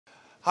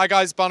Hi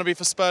guys, Barnaby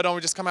for Spurred On. We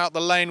just come out the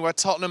lane where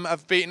Tottenham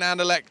have beaten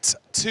Anderlecht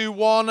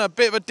 2-1. A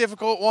bit of a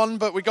difficult one,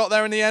 but we got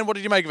there in the end. What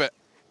did you make of it?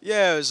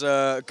 Yeah, it was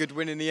a good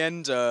win in the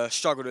end.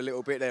 Struggled a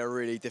little bit. They're a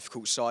really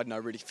difficult side,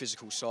 really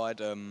physical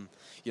side.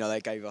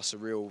 They gave us a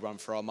real run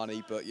for our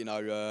money, but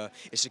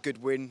it's a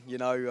good win.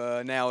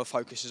 Now the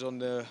focus is on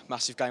the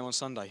massive game on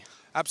Sunday.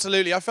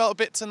 Absolutely. I felt a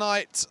bit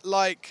tonight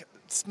like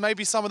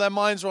maybe some of their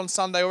minds were on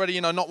Sunday already,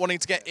 not wanting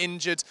to get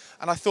injured.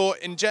 And I thought,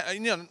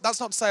 that's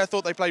not to say I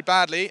thought they played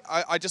badly.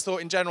 I just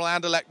thought in general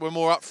Anderlecht were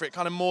more up for it,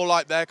 kind of more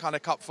like their kind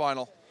of cup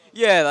final.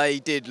 Yeah, they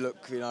did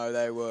look,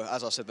 they were,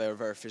 as I said, they were a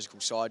very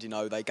physical side.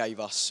 They gave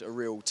us a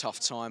real tough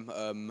time.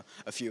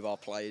 A few of our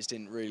players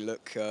didn't really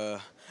look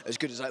as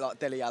good as they, like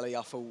Dele Alli,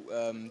 I thought.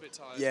 A bit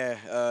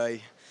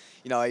tired.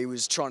 Yeah, he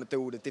was trying to do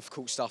all the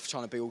difficult stuff,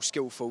 trying to be all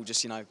skillful,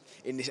 just,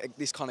 in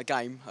this kind of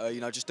game,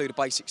 just do the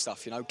basic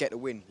stuff, get the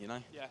win,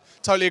 Yeah,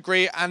 totally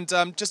agree. And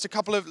just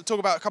talk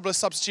about a couple of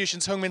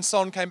substitutions. Heung-min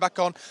Son came back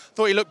on.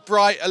 Thought he looked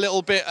bright, a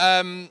little bit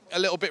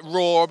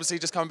raw, obviously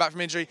just coming back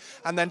from injury.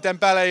 And then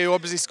Dembele, who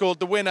obviously scored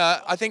the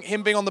winner. I think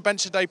him being on the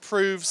bench today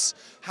proves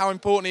how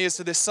important he is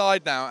to this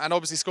side now. And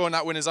obviously scoring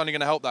that win is only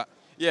going to help that.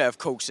 Yeah, of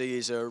course, he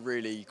is a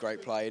really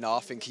great player. I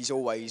think he's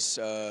always,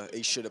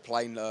 he should have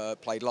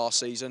played last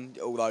season,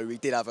 although he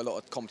did have a lot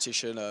of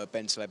competition,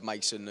 Bentaleb,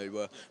 Mason, who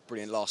were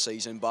brilliant last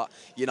season. But,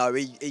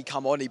 he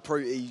come on,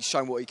 he's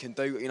shown what he can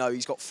do.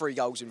 He's got 3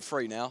 goals in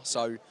 3 now,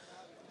 so,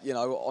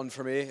 on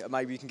from here,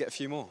 maybe he can get a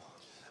few more.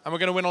 And we're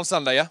going to win on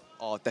Sunday, yeah?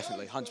 Oh,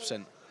 definitely,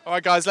 100%. All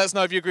right, guys, let us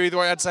know if you agree with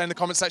what I had to say in the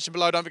comment section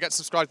below. Don't forget to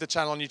subscribe to the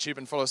channel on YouTube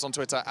and follow us on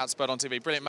Twitter @SpurredOnTV. Brilliant.